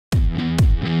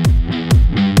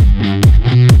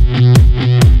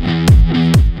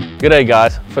G'day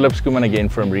guys, Philip Skuman again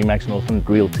from REMAX Northern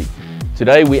Realty.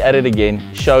 Today we at it again,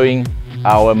 showing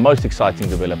our most exciting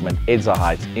development, Edza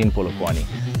Heights in Polokwane.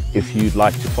 If you'd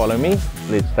like to follow me,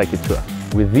 let's take a tour.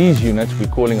 With these units, we're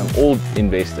calling on all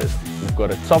investors. We've got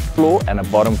a top floor and a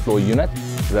bottom floor unit.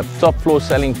 The top floor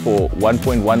selling for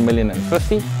 1.1 million and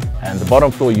 50, and the bottom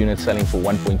floor unit selling for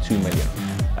 1.2 million.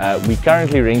 We're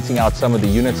currently renting out some of the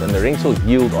units, and the rental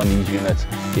yield on these units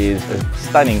is a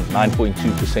stunning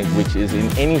 9.2%, which is in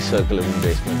any circle of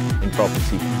investment in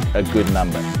property a good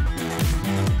number.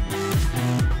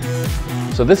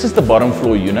 So this is the bottom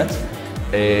floor unit.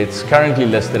 It's currently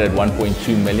listed at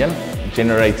 1.2 million,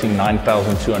 generating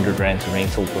 9,200 Rand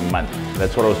rental per month.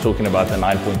 That's what I was talking about, the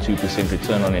 9.2%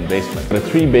 return on investment. A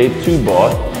 3-bed,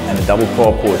 2-bath and a double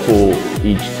carport for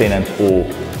each tenant or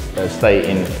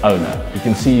stay-in owner. You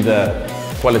can see the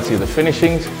quality of the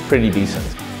finishings, pretty decent.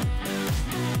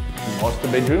 Master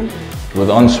bedroom with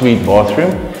ensuite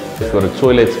bathroom. It's got a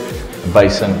toilet, a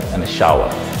basin and a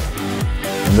shower.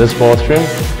 In this bathroom,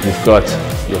 you've got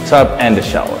your tub and a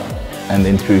shower. And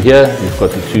then through here, you've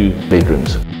got the 2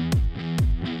 bedrooms.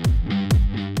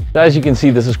 So as you can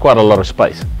see, this is quite a lot of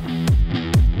space.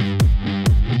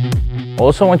 I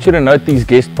also want you to note these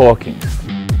guest parkings.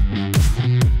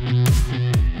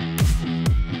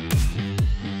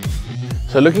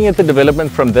 So looking at the development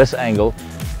from this angle,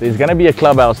 there's going to be a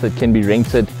clubhouse that can be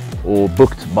rented or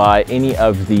booked by any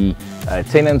of the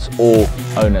tenants or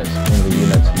owners in the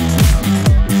unit.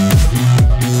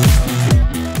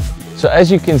 So as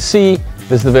you can see,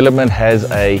 this development has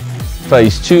a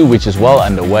phase 2 which is well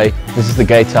underway. This is the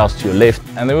gatehouse to your left,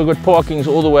 and then we've got parkings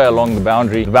all the way along the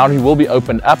boundary. The boundary will be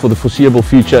opened up for the foreseeable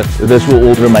future. This will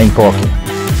all remain parking.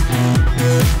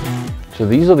 So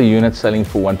these are the units selling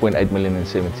for 1.8 million and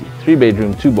 70.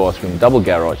 3-bedroom, 2-bathroom, double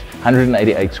garage,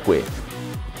 188 square.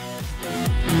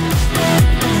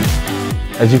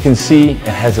 As you can see, it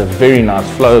has a very nice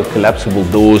flow, collapsible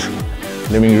doors,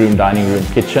 living room, dining room,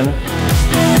 kitchen.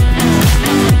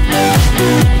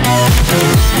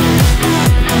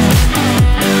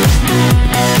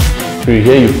 Through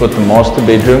here you've got the master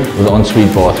bedroom with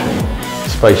ensuite bathroom.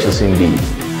 Spacious indeed.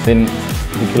 Then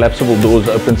the collapsible doors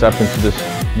opens up into this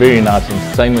very nice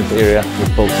entertainment area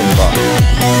with built-in bar.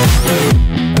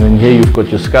 And then here you've got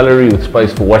your scullery with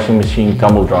space for washing machine,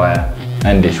 tumble dryer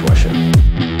and dishwasher.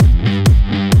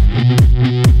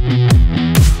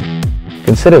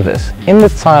 Consider this, in the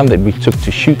time that we took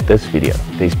to shoot this video,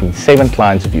 there's been 7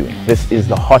 clients viewing. This is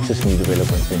the hottest new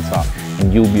development in town,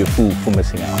 and you'll be a fool for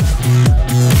missing out.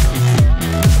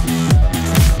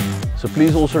 So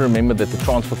please also remember that the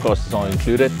transfer costs are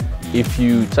included. If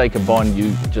you take a bond,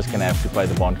 you're just going to have to pay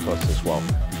the bond costs as well.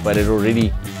 But it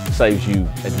already saves you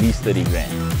at least 30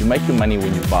 grand. You make your money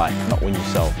when you buy, not when you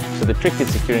sell. So the trick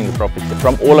is securing the property.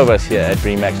 From all of us here at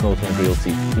REMAX Northern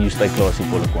Realty, you stay classy,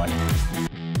 Polokwane.